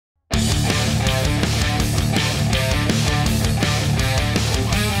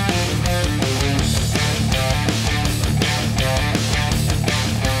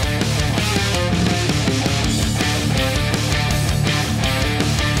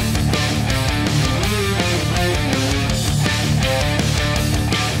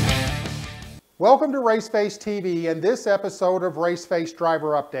Welcome to Raceface TV and this episode of Raceface Driver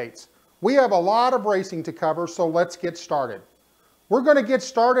Updates. We have a lot of racing to cover, so let's get started. We're going to get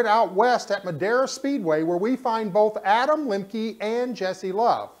started out west at Madera Speedway, where we find both Adam Lemke and Jesse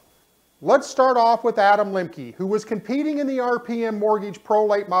Love. Let's start off with Adam Lemke, who was competing in the RPM Mortgage Pro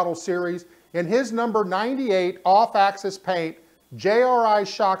Late Model Series in his number 98 off-axis paint JRI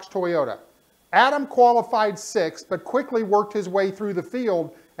Shocks Toyota. Adam qualified 6th, but quickly worked his way through the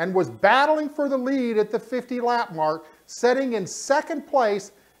field and was battling for the lead at the 50-lap mark, setting in 2nd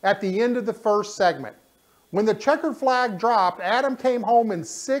place at the end of the first segment. When the checkered flag dropped, Adam came home in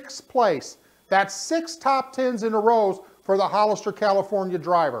 6th place. That's 6 top 10s in a row for the Hollister, California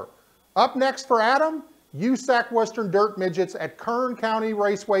driver. Up next for Adam, USAC Western Dirt Midgets at Kern County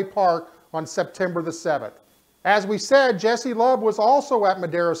Raceway Park on September the 7th. As we said, Jesse Love was also at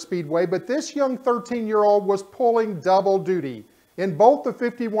Madera Speedway, but this young 13-year-old was pulling double duty in both the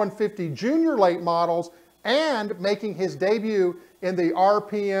 5150 Junior Late Models and making his debut in the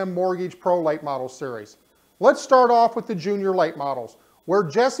RPM Mortgage Pro Late Model Series. Let's start off with the Junior Late Models, where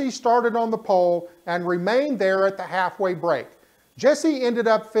Jesse started on the pole and remained there at the halfway break. Jesse ended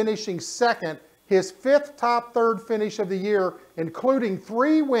up finishing 2nd, his 5th top 3rd finish of the year, including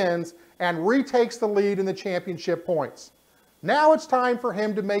 3 wins, and retakes the lead in the championship points. Now it's time for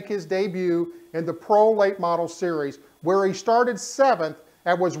him to make his debut in the Pro Late Model Series, where he started 7th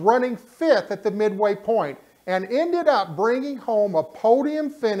and was running 5th at the midway point and ended up bringing home a podium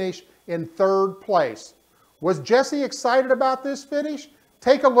finish in 3rd place. Was Jesse excited about this finish?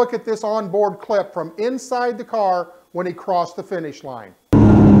 Take a look at this onboard clip from inside the car when he crossed the finish line.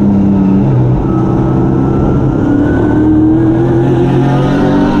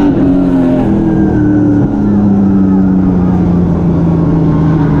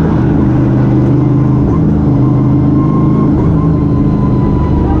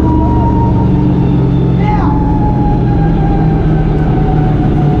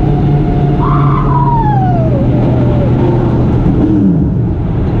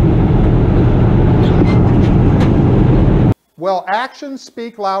 Well, actions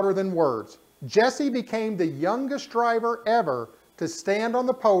speak louder than words. Jesse became the youngest driver ever to stand on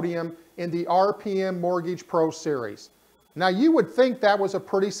the podium in the RPM Mortgage Pro Series. Now, you would think that was a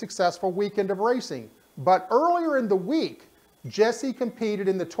pretty successful weekend of racing, but earlier in the week, Jesse competed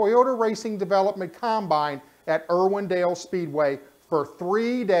in the Toyota Racing Development Combine at Irwindale Speedway for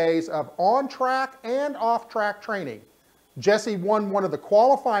 3 days of on-track and off-track training. Jesse won one of the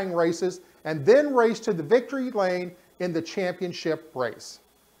qualifying races and then raced to the victory lane in the championship race.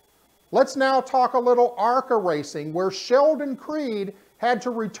 Let's now talk a little ARCA racing, where Sheldon Creed had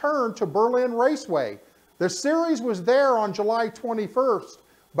to return to Berlin Raceway. The series was there on July 21st,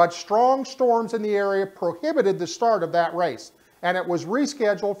 but strong storms in the area prohibited the start of that race, and it was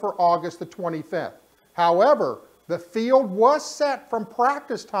rescheduled for August the 25th. However, the field was set from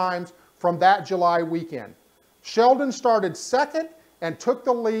practice times from that July weekend. Sheldon started 2nd and took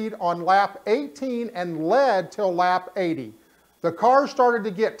the lead on lap 18 and led till lap 80. The car started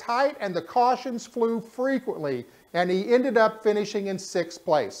to get tight and the cautions flew frequently, and he ended up finishing in 6th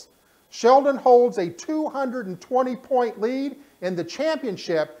place. Sheldon holds a 220-point lead in the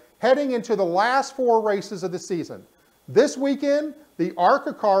championship heading into the last 4 races of the season. This weekend, the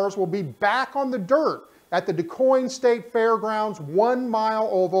ARCA cars will be back on the dirt at the DuQuoin State Fairgrounds 1-mile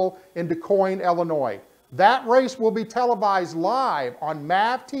oval in DuQuoin, Illinois. That race will be televised live on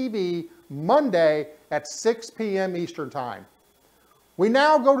MAV TV Monday at 6 p.m. Eastern Time. We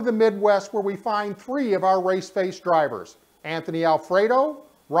now go to the Midwest, where we find 3 of our Raceface drivers, Anthony Alfredo,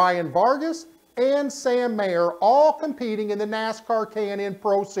 Ryan Vargas, and Sam Mayer, all competing in the NASCAR K&N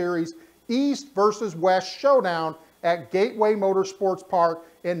Pro Series East versus West Showdown at Gateway Motorsports Park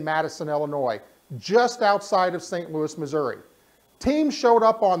in Madison, Illinois, just outside of St. Louis, Missouri. Teams showed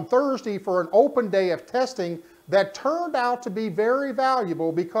up on Thursday for an open day of testing that turned out to be very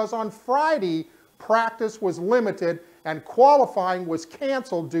valuable, because on Friday, practice was limited and qualifying was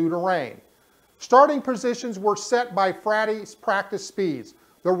canceled due to rain. Starting positions were set by Friday's practice speeds.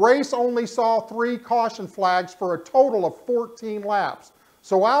 The race only saw 3 caution flags for a total of 14 laps.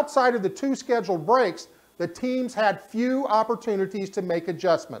 So outside of the 2 scheduled breaks, the teams had few opportunities to make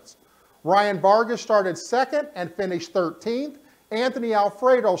adjustments. Ryan Vargas started 2nd and finished 13th. Anthony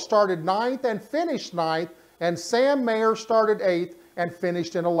Alfredo started 9th and finished 9th, and Sam Mayer started 8th and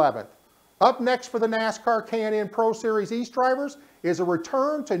finished in 11th. Up next for the NASCAR K&N Pro Series East drivers is a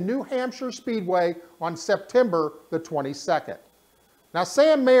return to New Hampshire Speedway on September the 22nd. Now,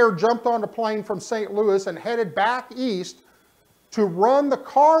 Sam Mayer jumped on a plane from St. Louis and headed back east to run the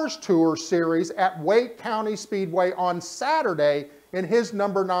Cars Tour Series at Wake County Speedway on Saturday in his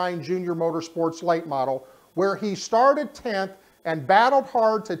number 9 Junior Motorsports late model, where he started 10th and battled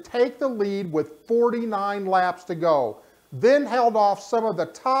hard to take the lead with 49 laps to go, then held off some of the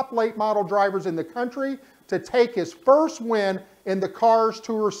top late model drivers in the country to take his first win in the Cars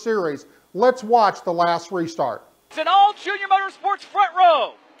Tour Series. Let's watch the last restart. It's an all Junior Motorsports front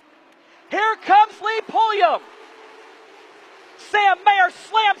row. Here comes Lee Pulliam. Sam Mayer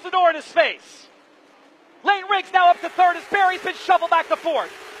slams the door in his face. Lane Riggs now up to third as Barry's been shuffled back to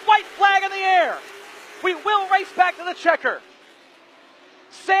fourth. White flag in the air. We will race back to the checker.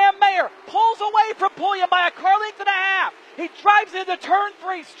 Sam Mayer pulls away from Pulliam by a car length and a half. He drives into turn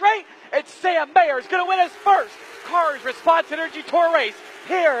 3 straight, and Sam Mayer is going to win his first Cars Response Energy Tour race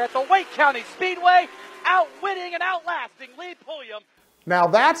here at the Wake County Speedway, outwitting and outlasting Lee Pulliam. Now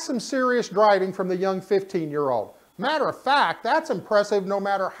that's some serious driving from the young 15-year-old. Matter of fact, that's impressive no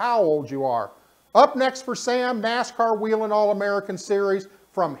matter how old you are. Up next for Sam, NASCAR Whelen All-American Series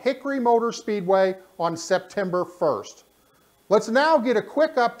from Hickory Motor Speedway on September 1st. Let's now get a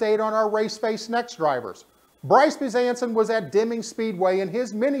quick update on our Race Face Next drivers. Bryce Bezanson was at Deming Speedway in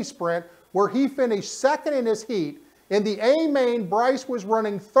his mini sprint where he finished second in his heat. In the A main, Bryce was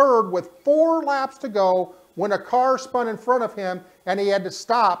running third with 4 laps to go when a car spun in front of him and he had to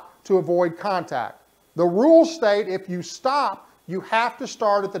stop to avoid contact. The rules state if you stop, you have to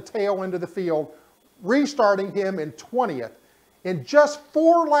start at the tail end of the field, restarting him in 20th. In just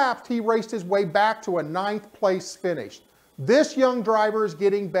 4 laps, he raced his way back to a 9th place finish. This young driver is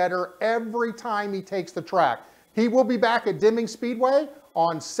getting better every time he takes the track. He will be back at Deming Speedway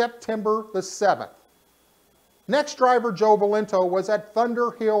on September the 7th. Next driver, Joe Valento, was at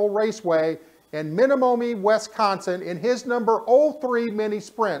Thunder Hill Raceway in Menominee, Wisconsin in his number 03 mini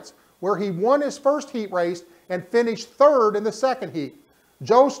sprints, where he won his first heat race and finished third in the second heat.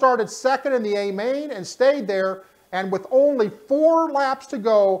 Joe started second in the A main and stayed there, and with only 4 laps to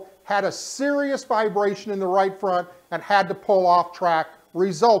go, had a serious vibration in the right front and had to pull off track,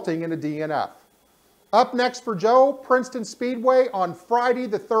 resulting in a DNF. Up next for Joe, Princeton Speedway on Friday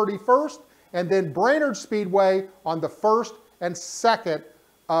the 31st, and then Brainerd Speedway on the 1st and 2nd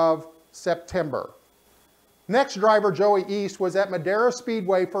of September. Next driver, Joey East, was at Madera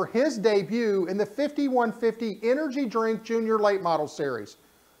Speedway for his debut in the 5150 Energy Drink Junior Late Model Series.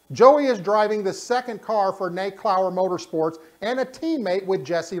 Joey is driving the second car for Nate Clower Motorsports and a teammate with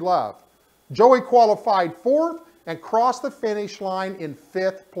Jesse Love. Joey qualified 4th and crossed the finish line in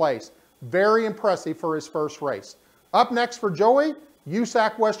 5th place. Very impressive for his first race. Up next for Joey,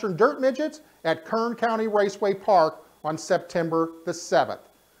 USAC Western Dirt Midgets at Kern County Raceway Park on September the 7th.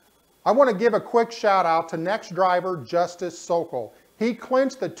 I want to give a quick shout out to next driver, Justice Sokol. He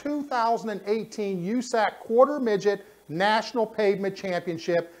clinched the 2018 USAC Quarter Midget National Pavement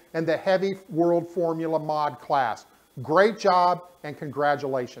Championship in the Heavy World Formula Mod class. Great job and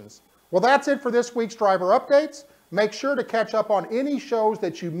congratulations. Well, that's it for this week's driver updates. Make sure to catch up on any shows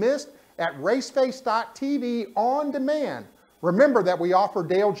that you missed at raceface.tv on demand. Remember that we offer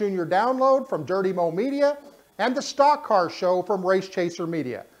Dale Jr. Download from Dirty Mo Media and the Stock Car Show from Race Chaser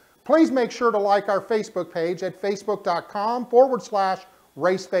Media. Please make sure to like our Facebook page at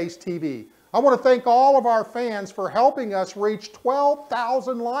facebook.com/RaceFaceTV. I want to thank all of our fans for helping us reach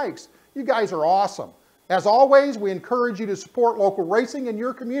 12,000 likes. You guys are awesome. As always, we encourage you to support local racing in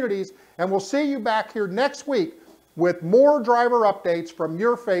your communities, and we'll see you back here next week with more driver updates from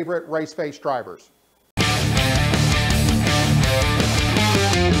your favorite Race Face drivers.